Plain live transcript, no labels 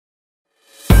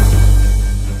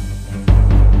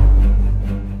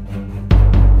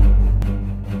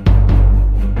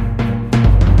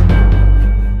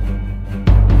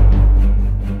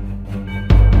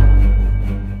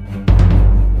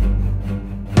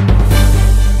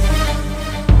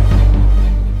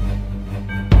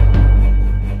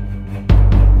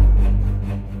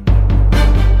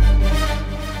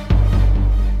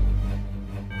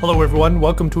everyone,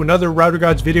 welcome to another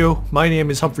RouterGods video. My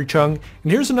name is Humphrey Cheung,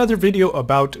 and here's another video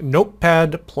about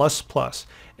Notepad++.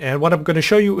 And what I'm going to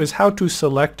show you is how to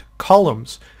select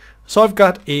columns. So I've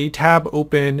got a tab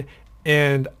open,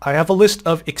 and I have a list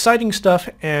of exciting stuff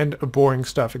and boring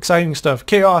stuff. Exciting stuff: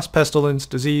 chaos, pestilence,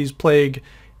 disease, plague,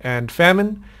 and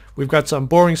famine. We've got some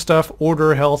boring stuff: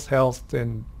 order, health,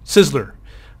 and sizzler.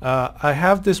 I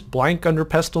have this blank under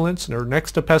pestilence, or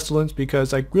next to pestilence,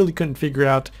 because I really couldn't figure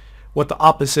out what the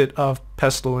opposite of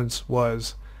pestilence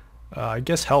was. I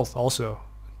guess health also.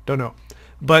 Don't know.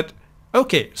 But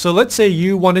okay, so let's say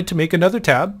you wanted to make another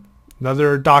tab,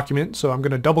 another document. So I'm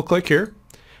going to double click here.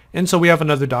 And so we have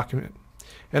another document.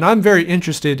 And I'm very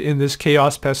interested in this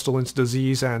chaos, pestilence,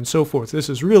 disease, and so forth. This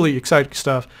is really exciting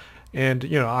stuff. And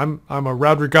you know, I'm a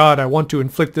router god. I want to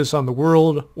inflict this on the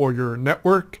world or your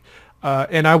network.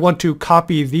 And I want to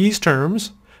copy these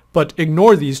terms, but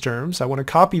ignore these terms. I want to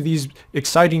copy these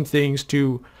exciting things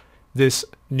to this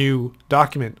new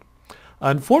document.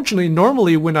 Unfortunately,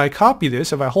 normally when I copy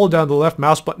this, if I hold down the left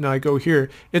mouse button and I go here,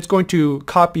 it's going to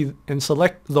copy and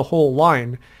select the whole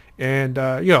line. And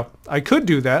you know, I could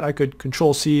do that. I could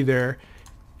Control C there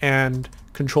and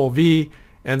Control V,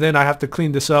 and then I have to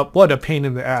clean this up. What a pain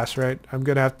in the ass, right? I'm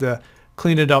gonna have to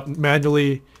clean it up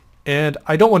manually, and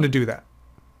I don't want to do that.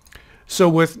 So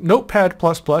with Notepad++,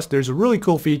 there's a really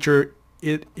cool feature.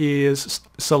 It is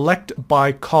select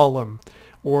by column,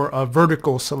 or a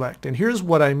vertical select. And here's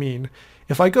what I mean.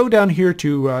 If I go down here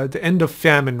to the end of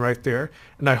famine right there,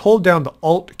 and I hold down the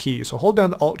Alt key, so hold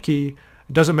down the Alt key,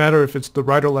 it doesn't matter if it's the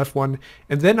right or left one,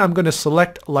 and then I'm going to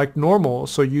select like normal,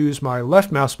 so use my left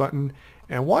mouse button,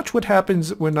 and watch what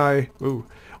happens when I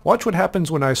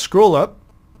scroll up.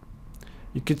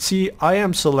 You can see I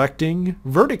am selecting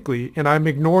vertically, and I'm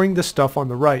ignoring the stuff on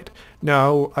the right.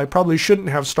 Now, I probably shouldn't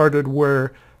have started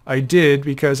where I did,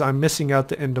 because I'm missing out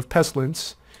the end of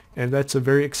pestilence, and that's a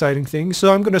very exciting thing.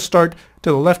 So I'm going to start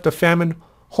to the left of famine,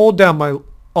 hold down my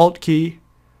Alt key,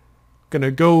 going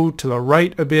to go to the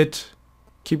right a bit,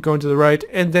 keep going to the right,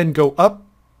 and then go up.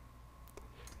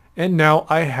 And now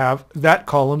I have that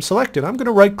column selected. I'm going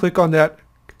to right click on that,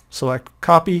 select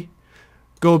copy,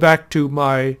 go back to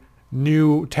my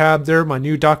new tab there, my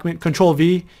new document, Control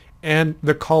V, and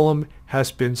the column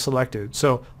has been selected.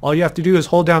 So all you have to do is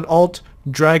hold down Alt,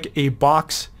 drag a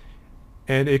box,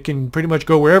 and it can pretty much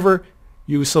go wherever.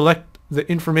 You select the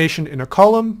information in a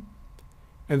column,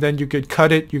 and then you could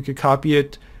cut it, you could copy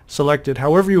it, select it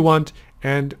however you want,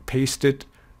 and paste it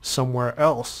somewhere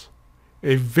else.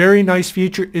 A very nice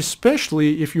feature,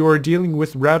 especially if you are dealing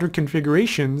with router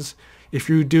configurations. If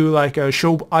you do like a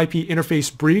show IP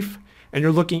interface brief, and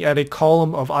you're looking at a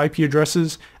column of IP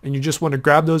addresses, and you just want to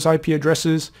grab those IP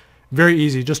addresses, very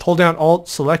easy. Just hold down Alt,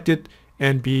 select it,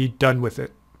 and be done with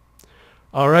it.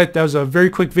 Alright, that was a very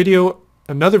quick video,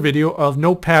 another video of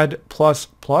Notepad++.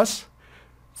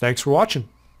 Thanks for watching.